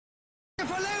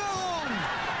Verlängerung!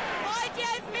 Wollt ihr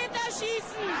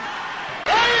Elfmeterschießen?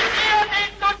 Wollt ihr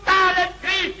den totalen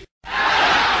Krieg?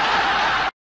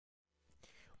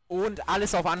 Und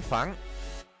alles auf Anfang.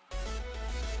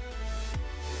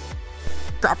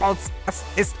 Goebbels, es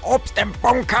ist Obst im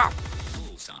Bunker.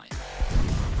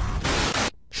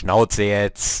 Schnauze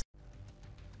jetzt.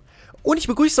 Und ich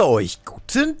begrüße euch.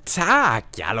 Guten Tag.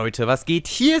 Ja, Leute, was geht?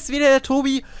 Hier ist wieder der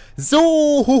Tobi.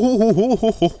 So,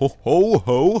 ho.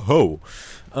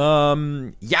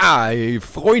 Ja,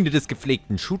 Freunde des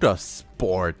gepflegten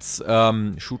Shooter-Sports.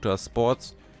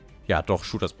 Shooter-Sports? Ja, doch,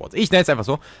 Shooter-Sports. Ich nenne es einfach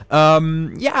so.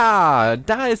 Ja,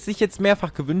 da es sich jetzt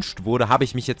mehrfach gewünscht wurde, habe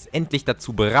ich mich jetzt endlich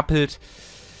dazu berappelt.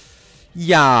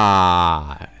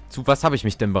 Ja, zu was habe ich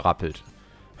mich denn berappelt?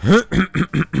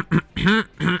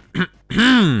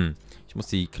 Ich muss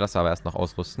die Klasse aber erst noch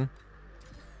ausrüsten.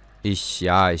 Ich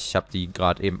habe die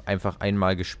gerade eben einfach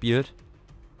einmal gespielt.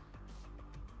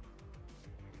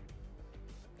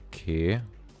 Okay.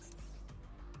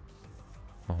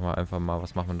 Machen wir einfach mal,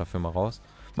 was machen wir dafür mal raus?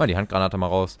 Mal die Handgranate mal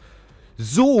raus.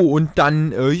 So, und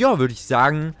dann, ja, würde ich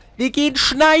sagen, wir gehen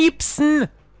schneipsen.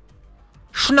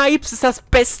 Schneipes ist das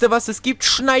Beste, was es gibt.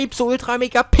 Schneipes, Ultra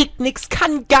Mega Picknix,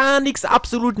 kann gar nichts,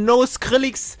 absolut no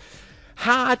Skrillex.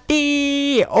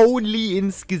 HD, only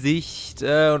ins Gesicht.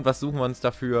 Und was suchen wir uns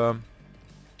dafür?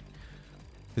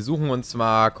 Wir suchen uns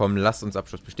mal, komm, lasst uns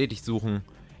Abschluss bestätigt suchen.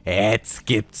 Jetzt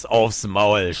gibt's aufs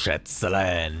Maul,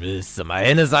 Schätzelein. Willst du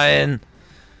meine sein?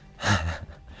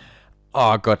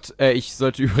 Oh Gott, ich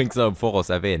sollte übrigens noch im Voraus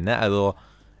erwähnen, ne? Also,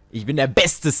 ich bin der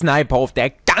beste Sniper auf der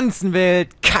ganzen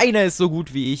Welt. Keiner ist so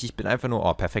gut wie ich. Ich bin einfach nur,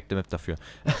 oh, perfekte Map dafür.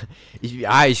 Ich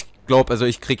glaube, also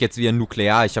ich krieg jetzt wieder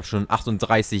Nuklear. Ich habe schon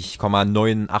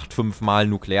 38,985 Mal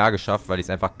Nuklear geschafft, weil ich es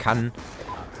einfach kann.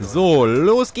 So,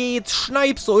 los geht's.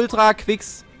 Schneips Ultra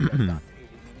Quicks.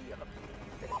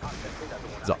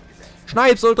 So.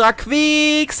 Schneips Ultra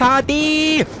Quicks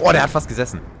HD. Oh, der hat fast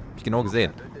gesessen. Hab ich genau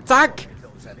gesehen. Zack.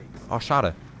 Oh,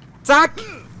 schade. Zack.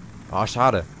 Oh,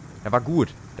 schade. Der war gut.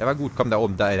 Der war gut. Komm, da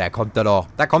oben. Da kommt er doch.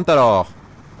 Da kommt er doch.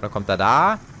 Oder kommt er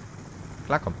da?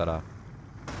 Klar kommt er da.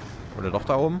 Oder doch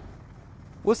da oben?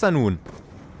 Wo ist er nun?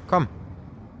 Komm.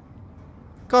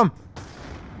 Komm.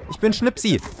 Ich bin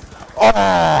Schnipsi. Oh,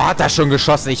 hat er schon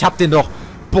geschossen. Ich hab den doch...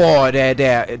 Boah, der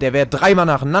wäre dreimal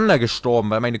nacheinander gestorben,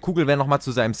 weil meine Kugel wäre nochmal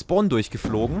zu seinem Spawn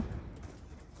durchgeflogen.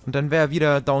 Und dann wäre er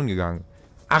wieder down gegangen.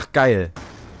 Ach, geil.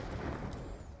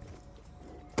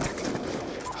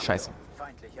 Scheiße.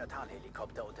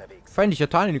 Feindlicher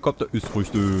Tarnhelikopter ist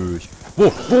richtig.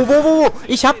 Wo?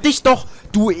 Ich hab dich doch,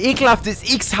 du ekelhaftes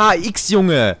XHX,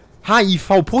 Junge.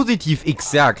 HIV positiv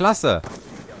X, ja, klasse.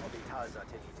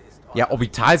 Ja,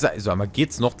 Orbitalsatellit. Also, aber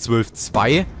geht's noch?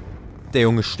 12,2? Der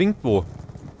Junge stinkt wo?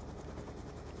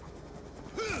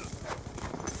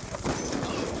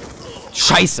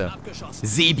 Scheiße.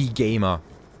 Sebi-Gamer.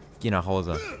 Geh nach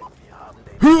Hause.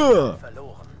 Höh!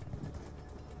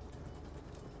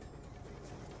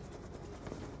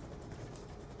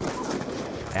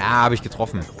 Ja, habe ich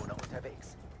getroffen.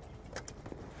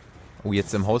 Oh,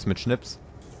 jetzt im Haus mit Schnips.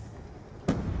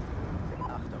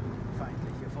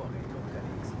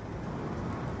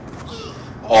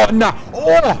 Oh, na!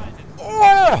 Oh!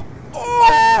 Oh!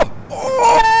 Oh!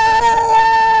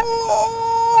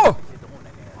 Oh!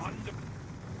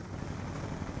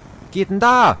 Geht denn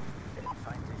da?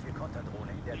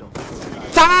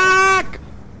 Zack!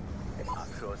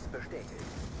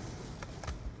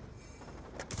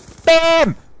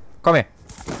 Bäm! Komm her.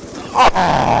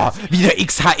 Oh, wieder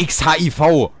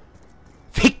XHXHIV.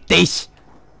 Fick dich!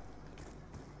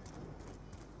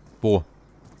 Wo?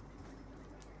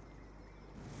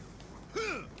 Oh,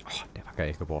 der war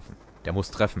geil geworfen. Der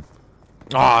muss treffen.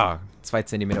 Oh, 2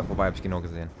 Zentimeter vorbei, habe ich genau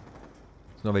gesehen.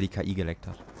 Nur weil die KI geleckt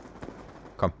hat.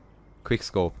 Komm.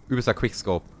 Quickscope. Übelster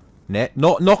Quickscope. Ne,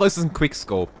 noch ist es ein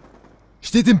Quickscope.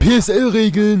 Steht in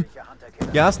PSL-Regeln.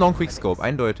 Ja, ist noch ein Quickscope,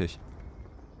 eindeutig.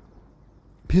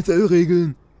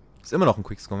 PSL-Regeln. Ist immer noch ein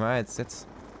Quickscope. Ja, jetzt.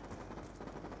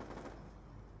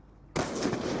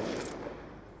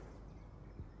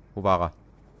 Wo war er?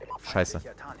 Scheiße.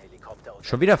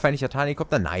 Schon wieder feindlicher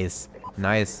Tarnhelikopter? Nice.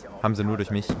 Nice. Haben sie nur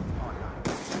durch mich.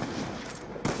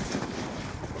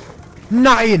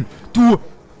 Nein! Du!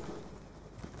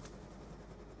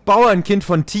 Bauernkind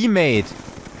von Teammate.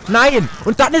 Nein!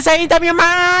 Und dann ist er hinter mir.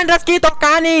 Mann! Das geht doch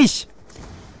gar nicht!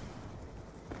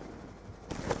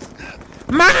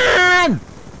 Mann!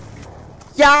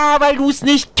 Ja, weil du es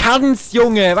nicht kannst,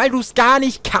 Junge. Weil du es gar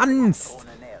nicht kannst.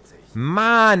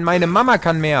 Mann, meine Mama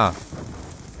kann mehr.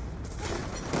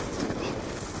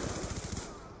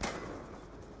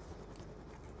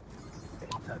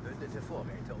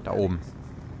 Da oben.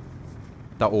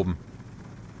 Da oben.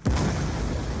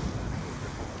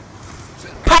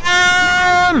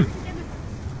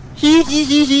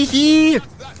 Hihihihihi.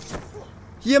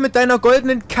 Hier mit deiner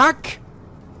goldenen Kack.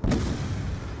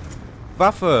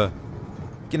 Waffe.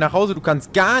 Geh nach Hause, du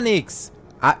kannst gar nichts.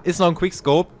 Ah, ist noch ein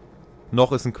Quickscope.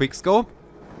 Noch ist ein Quickscope.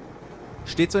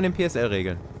 Steht so in den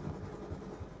PSL-Regeln.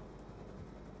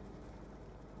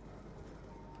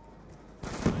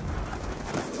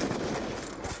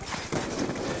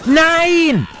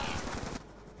 Nein!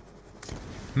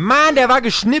 Mann, der war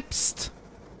geschnipst.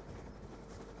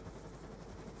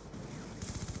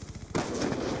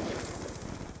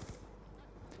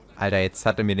 Alter, jetzt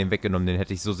hat er mir den weggenommen. Den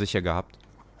hätte ich so sicher gehabt.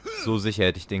 So sicher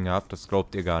hätte ich den gehabt. Das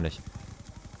glaubt ihr gar nicht.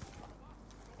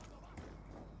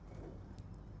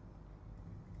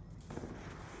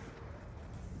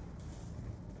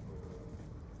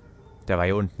 Der war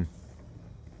hier unten.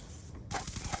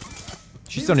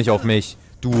 Schieß doch nicht auf mich.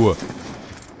 Du.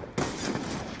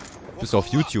 Bist du auf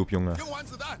YouTube, Junge.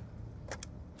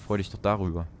 Freu dich doch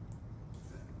darüber.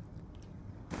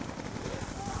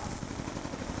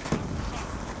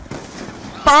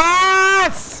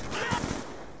 Was?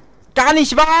 Gar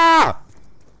nicht wahr!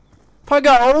 Voll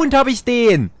geowned habe ich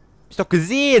den. Hab ich doch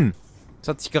gesehen. Das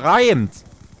hat sich gereimt.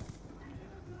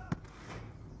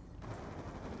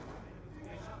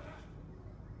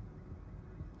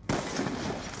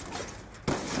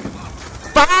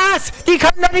 Was? Die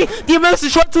können doch nicht... Die müssen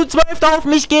schon zu 12 auf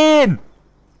mich gehen.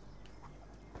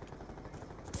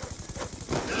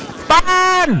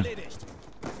 Mann!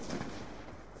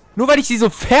 Nur weil ich sie so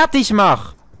fertig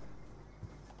mache.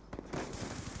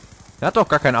 Er hat doch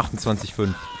gar kein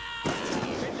 28,5.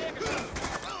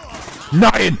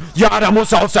 Nein! Ja, da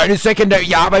muss er auf seine Secondary...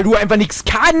 Ja, weil du einfach nichts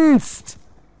kannst!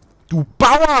 Du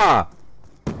Bauer!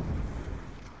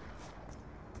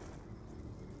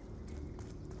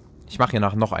 Ich mache hier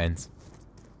nach noch eins.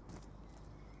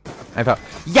 Einfach...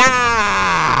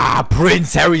 Ja!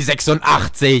 Prince Harry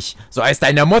 86! So heißt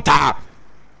deine Mutter!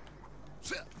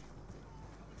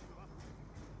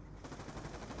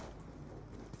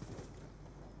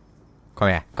 Komm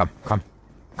her, komm, komm,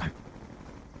 komm.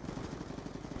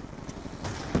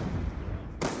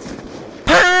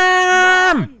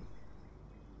 Pam!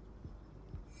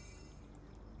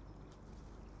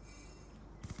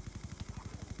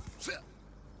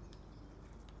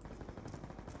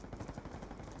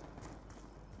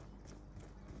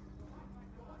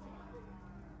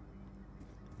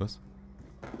 Was?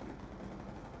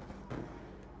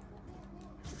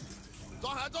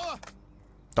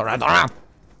 Donner, Donner!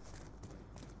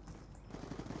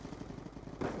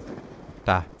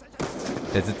 Da.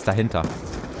 Der sitzt dahinter.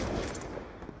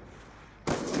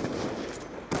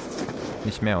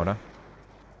 Nicht mehr, oder?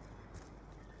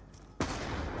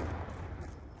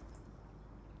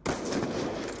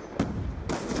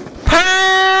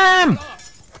 Pam!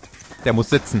 Der muss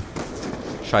sitzen.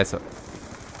 Scheiße.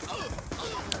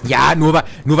 Ja, nur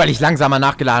weil ich langsamer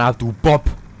nachgeladen habe, du Bob.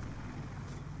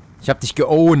 Ich hab dich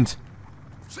geowned.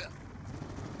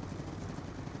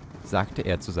 Sagte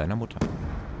er zu seiner Mutter.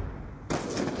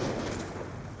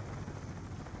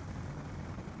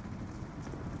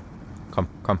 Komm,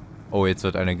 komm. Oh, jetzt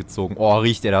wird einer gezogen. Oh,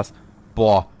 riecht ihr das?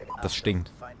 Boah, das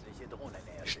stinkt.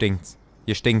 Stinkt's.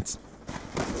 Hier stinkt's.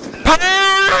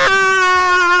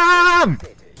 Pam!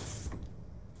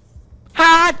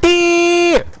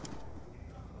 Hadi!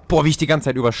 Boah, wie ich die ganze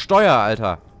Zeit übersteuere,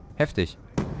 Alter. Heftig.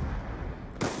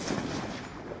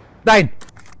 Nein!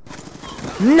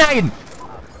 Nein!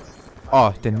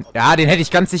 Oh, den... Ja, den hätte ich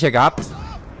ganz sicher gehabt.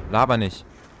 Laber nicht.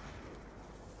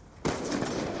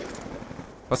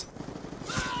 Was?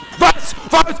 Was?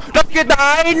 Was? Das geht...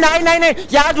 Nein, nein, nein, nein.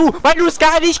 Ja, du, weil du es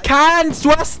gar nicht kannst.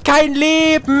 Du hast kein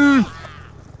Leben.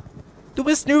 Du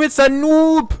bist ein übelster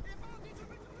Noob.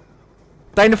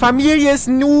 Deine Familie ist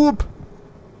ein Noob.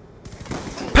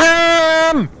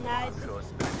 Pam!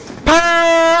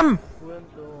 Pam!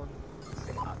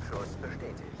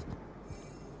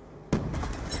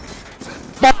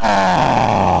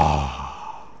 Boah!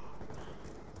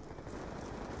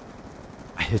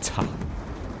 Alter.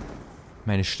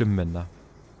 Meine Stimmbänder.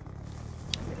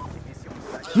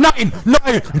 Nein!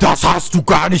 Nein! Das hast du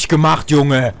gar nicht gemacht,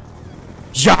 Junge!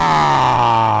 Ja!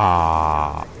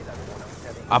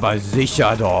 Aber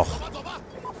sicher doch!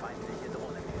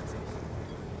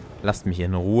 Lasst mich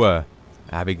in Ruhe.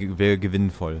 Ja, wir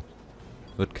gewinnen voll.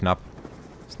 Wird knapp.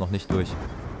 Ist noch nicht durch.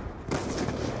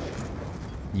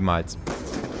 Niemals.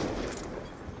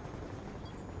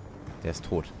 Der ist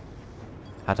tot.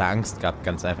 Hat er Angst gehabt,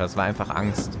 ganz einfach. Es war einfach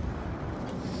Angst.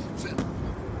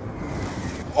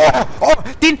 Oh, oh,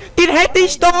 den hätte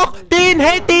ich doch! Den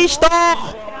hätte ich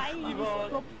doch!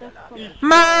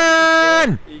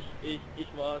 Mann! Ich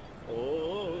war's.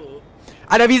 Oh.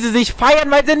 Alter, wie sie sich feiern,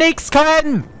 weil sie nichts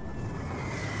können!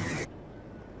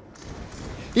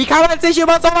 Wie kann man sich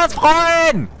über sowas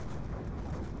freuen?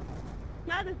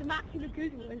 Ja, das macht viele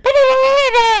Kills.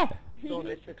 So,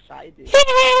 jetzt wird gescheit. Jetzt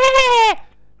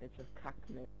wird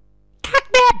Kackmap.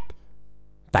 Kackmap!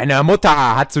 Deine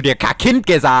Mutter hat zu dir Kackkind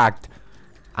gesagt.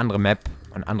 Andere Map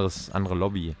und andere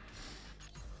Lobby.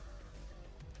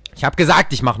 Ich hab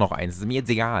gesagt, ich mach noch eins. Ist mir jetzt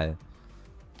egal.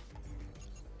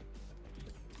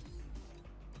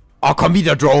 Oh, komm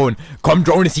wieder, Drone. Komm,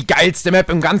 Drone ist die geilste Map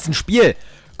im ganzen Spiel.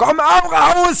 Komm auch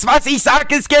raus. Was ich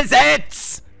sag, ist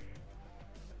Gesetz.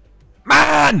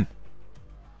 Mann!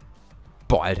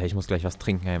 Boah, Alter, ich muss gleich was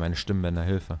trinken. Ey, meine Stimmbänder,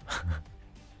 Hilfe.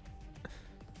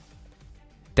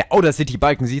 Der Outer City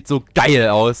Balken sieht so geil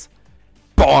aus.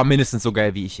 Boah, mindestens so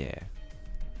geil wie ich, ey.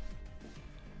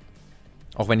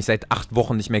 Auch wenn ich seit 8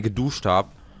 Wochen nicht mehr geduscht habe.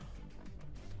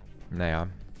 Naja.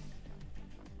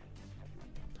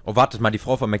 Oh, wartet mal, die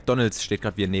Frau von McDonald's steht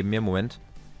gerade wieder neben mir. Moment.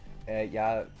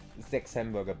 Ja, 6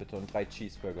 Hamburger bitte und 3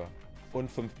 Cheeseburger. Und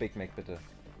 5 Big Mac bitte.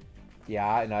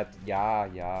 Ja,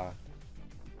 ja.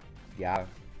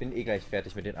 Bin eh gleich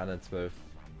fertig mit den anderen 12.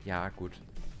 Ja, gut.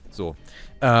 So.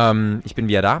 Ich bin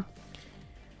wieder da.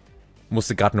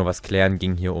 Musste gerade nur was klären.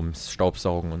 Ging hier ums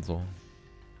Staubsaugen und so.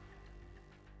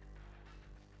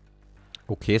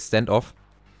 Okay, Standoff.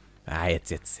 Ah, jetzt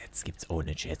gibt's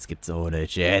Ownage. Jetzt gibt's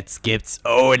Ownage.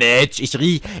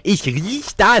 Ich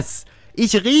riech das.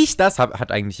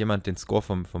 Hat eigentlich jemand den Score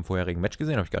vom vorherigen Match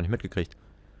gesehen? Hab ich gar nicht mitgekriegt.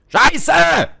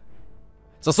 Scheiße!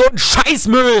 Ist doch so ein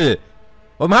Scheißmüll!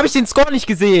 Warum habe ich den Score nicht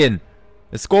gesehen?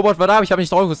 Das Scoreboard war da, aber ich habe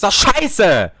nicht drauf geguckt. Ist doch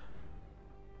scheiße!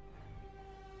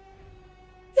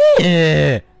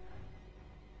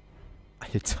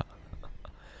 Alter.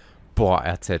 Boah,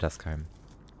 erzählt das keinem.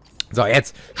 So,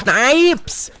 jetzt.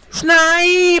 Schneip's!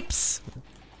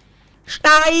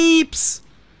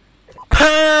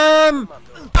 Pam!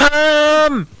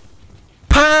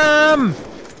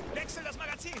 Wechsel das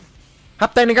Magazin.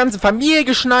 Hab deine ganze Familie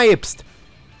geschneipst!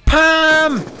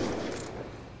 Pam!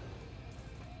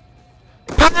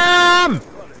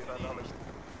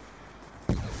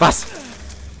 Was?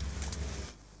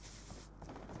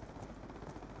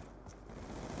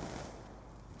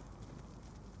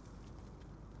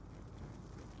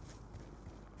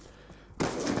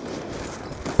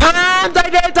 Pam!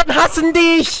 Deine Eltern hassen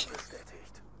dich!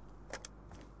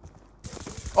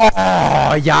 Oh,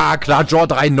 ja, klar, Jaw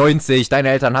 93. Deine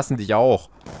Eltern hassen dich auch.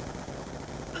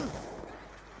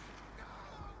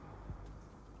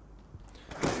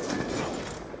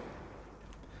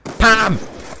 Pam!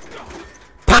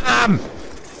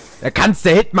 Da kannst du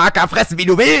Hitmarker fressen, wie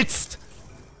du willst!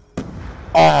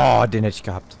 Oh, den hätte ich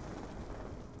gehabt.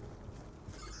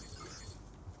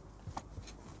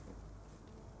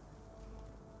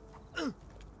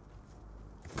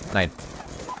 Nein.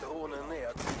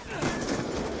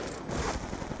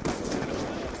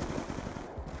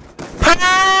 Pam!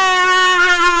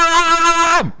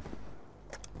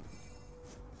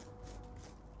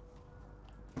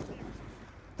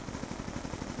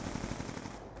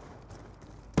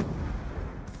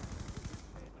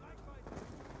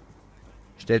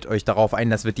 Stellt euch darauf ein,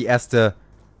 das wird die erste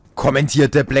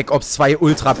kommentierte Black Ops 2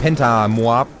 Ultra Penta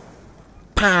Moab.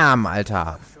 Pam,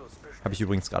 Alter. Habe ich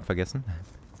übrigens gerade vergessen.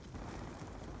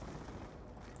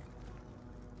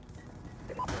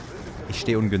 Ich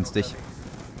stehe ungünstig.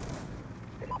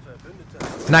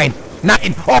 Nein!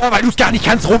 Oh, weil du es gar nicht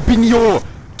kannst, Rubinho!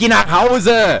 Geh nach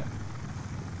Hause!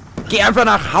 Geh einfach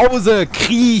nach Hause!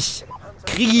 Kriech!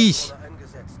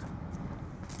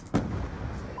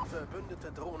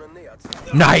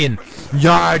 Nein!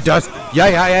 Ja, das...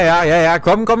 Ja,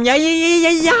 komm, ja!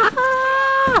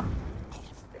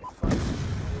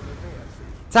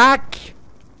 Zack!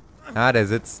 Ja, der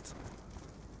sitzt.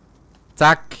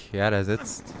 Zack! Ja, der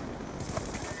sitzt.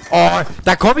 Oh,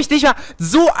 da komme ich nicht mehr.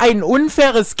 So ein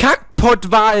unfaires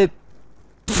Kackpottwahl.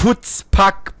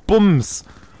 Putzpack Bums.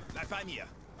 Bleib bei mir.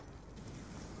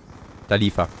 Da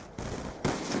lief er.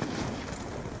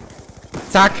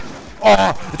 Zack.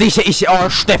 Oh, oh,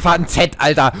 Stefan Z,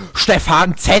 Alter.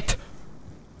 Stefan Z.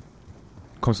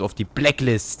 Kommst auf die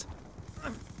Blacklist.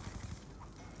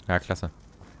 Ja, klasse.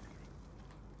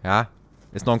 Ja,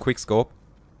 ist noch ein Quickscope.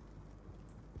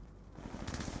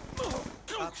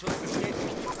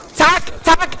 Zack!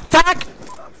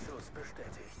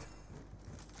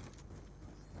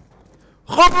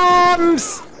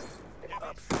 Rums!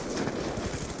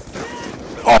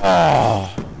 Oh!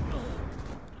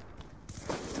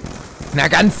 Na,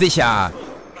 ganz sicher!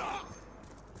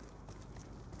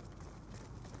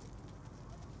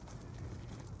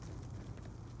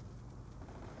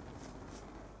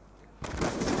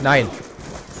 Nein!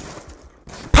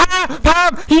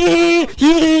 Pam!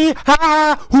 Hi,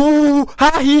 ha, hu,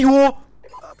 ha, hi, hu!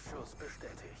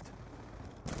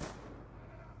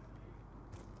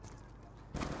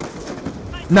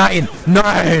 Nein!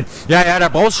 Nein! Ja, ja, da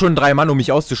brauchst schon 3 Mann, um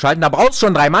mich auszuschalten. Da brauchst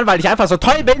schon 3 Mann, weil ich einfach so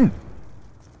toll bin.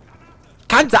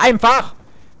 Kannst du einfach.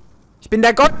 Ich bin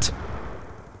der Gott.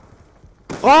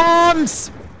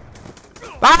 Roms!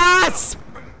 Was?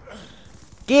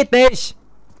 Geht nicht.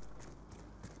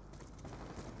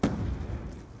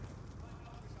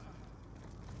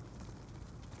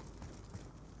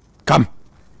 Komm.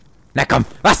 Na komm.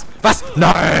 Was? Was?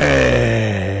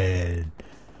 Nein.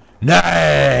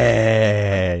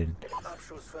 Nein.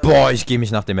 Boah, ich gehe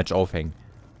mich nach dem Match aufhängen.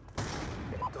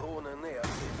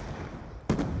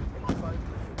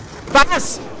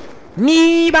 Was?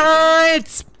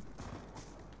 Niemals.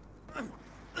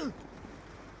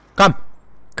 Komm.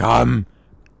 Komm.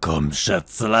 Komm,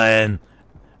 Schätzlein.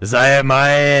 Sei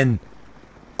mein.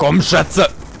 Komm, Schätze.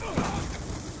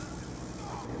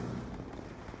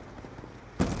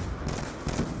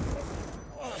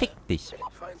 Fick dich.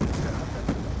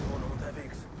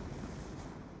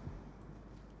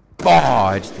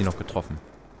 Boah, hätte ich die noch getroffen.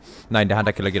 Nein, der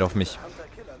Hunter-Killer geht auf mich.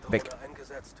 Weg.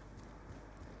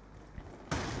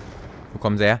 Wo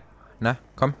kommen sie her? Na,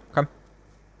 komm, komm.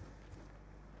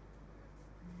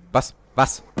 Was?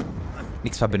 Was?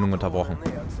 Nix, Verbindung unterbrochen.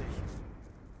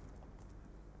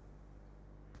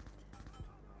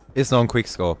 Ist noch ein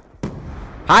Quickscope.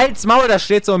 Halt's Maul, das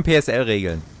steht so in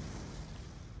PSL-Regeln.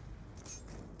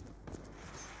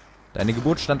 Deine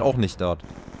Geburt stand auch nicht dort.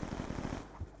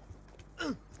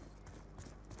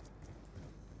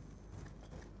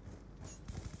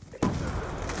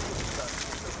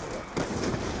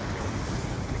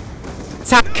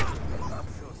 Zack!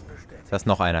 Da ist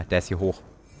noch einer, der ist hier hoch.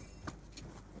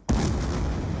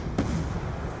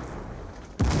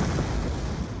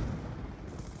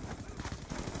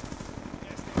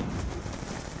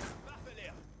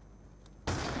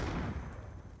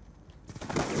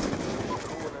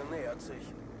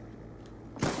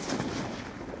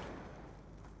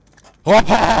 Oh!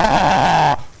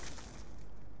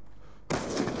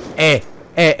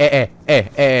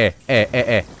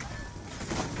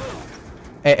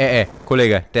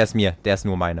 Kollege, der ist mir, der ist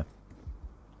nur meine.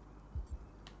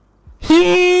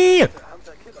 Hi!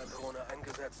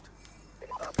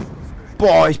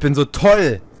 Boah, ich bin so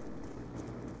toll.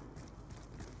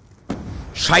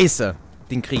 Scheiße,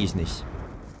 den kriege ich nicht.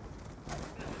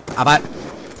 Aber...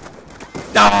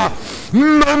 Ah!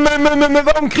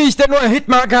 Warum kriege ich denn nur einen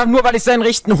Hitmarker, nur weil ich seinen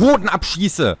rechten Hoden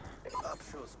abschieße?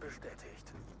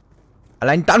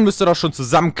 Allein dann müsste doch schon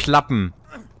zusammenklappen.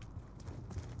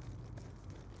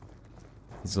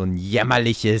 So ein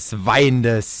jämmerliches,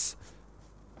 weinendes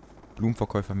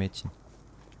Blumenverkäufermädchen.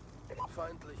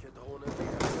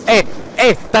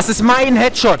 Ey, das ist mein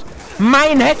Headshot.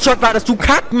 Mein Headshot war das, du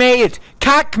Kackmate.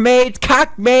 Kackmate,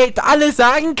 Kackmate. Alle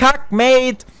sagen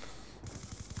Kackmate.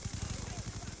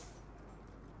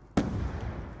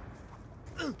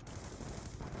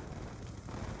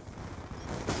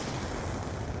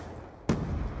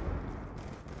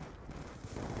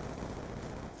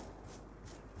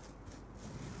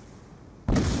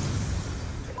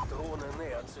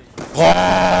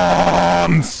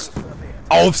 Roms!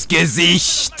 Aufs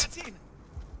Gesicht!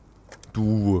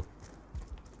 Du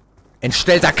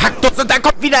entstellter Kaktus, und da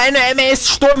kommt wieder eine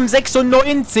MS-Sturm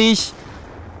 96!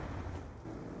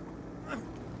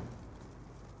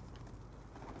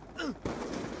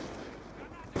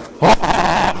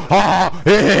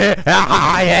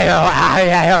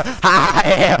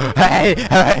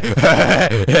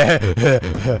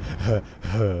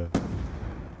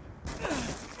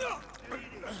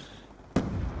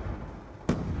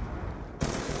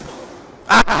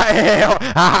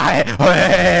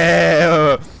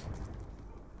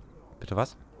 Bitte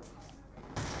was?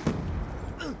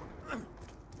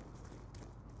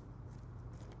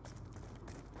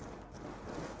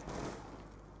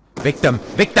 Victim!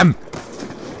 Victim!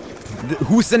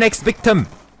 Who's the next victim?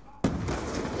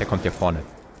 Der kommt hier vorne.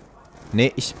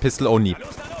 Nee, ich Pistol only.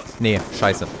 Nee,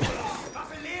 scheiße.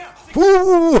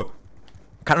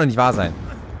 Kann doch nicht wahr sein.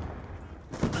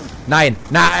 Nein,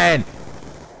 nein!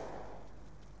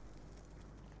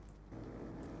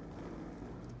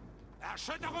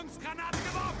 Erschütterungsgranate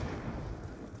geworfen!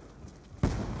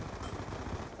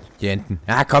 Hier hinten.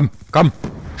 Ja, komm, komm.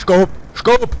 Scope,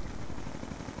 Scope.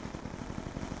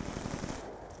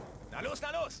 Na los, na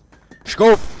los!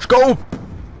 Scope, Scope.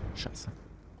 Scheiße.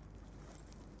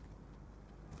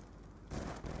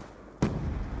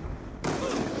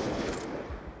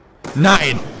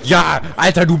 Nein! Ja!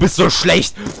 Alter, du bist so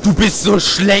schlecht! Du bist so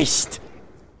schlecht!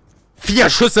 4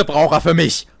 Schüsse braucht er für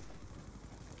mich!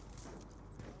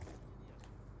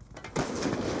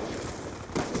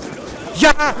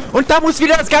 Ja! Und da muss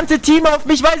wieder das ganze Team auf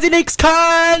mich, weil sie nichts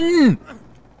kann!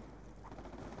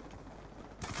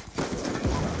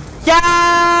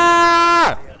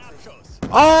 Ja!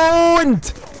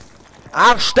 Und...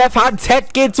 Ach, Stefan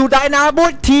Z geht zu deiner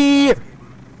Mutti!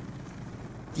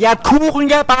 Die hat Kuchen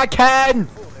gebacken!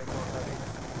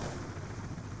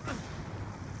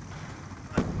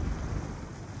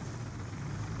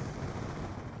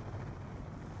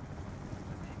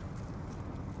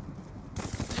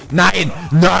 Nein!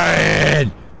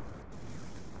 Nein!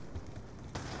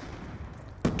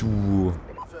 Du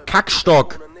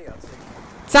Kackstock!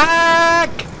 Zack!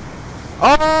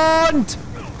 Und...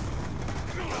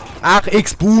 Ach,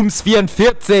 X-Booms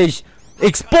 44!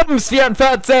 X-Booms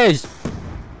 44!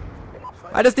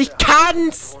 Weil du es nicht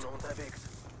kannst!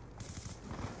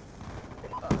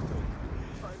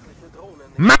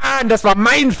 Mann, das war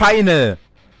mein Final!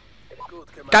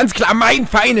 Ganz klar mein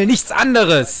Final, nichts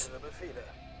anderes!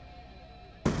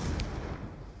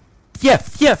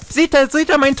 Hier, seht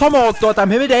ihr meinen Tomahawk dort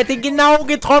am Himmel? Der hätte ihn genau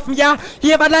getroffen, ja?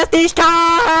 Hier, weil er es nicht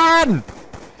kann!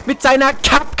 Mit seiner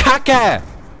Kappkacke!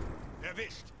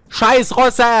 Scheiß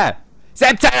Rosse!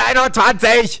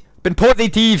 1721! Bin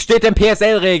positiv, steht in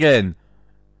PSL-Regeln.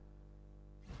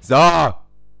 So.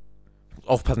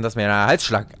 Aufpassen, dass mir der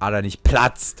Halsschlagader nicht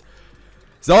platzt.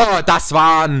 So, das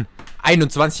waren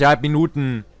 21,5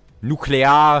 Minuten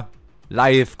Nuklear,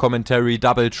 Live, Commentary,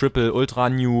 Double, Triple, Ultra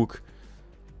Nuke.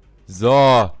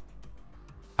 So.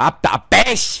 Ab da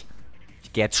Pech!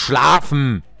 Ich geh jetzt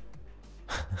schlafen.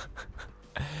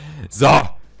 So.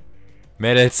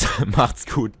 Mädels, macht's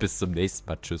gut. Bis zum nächsten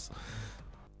Mal. Tschüss.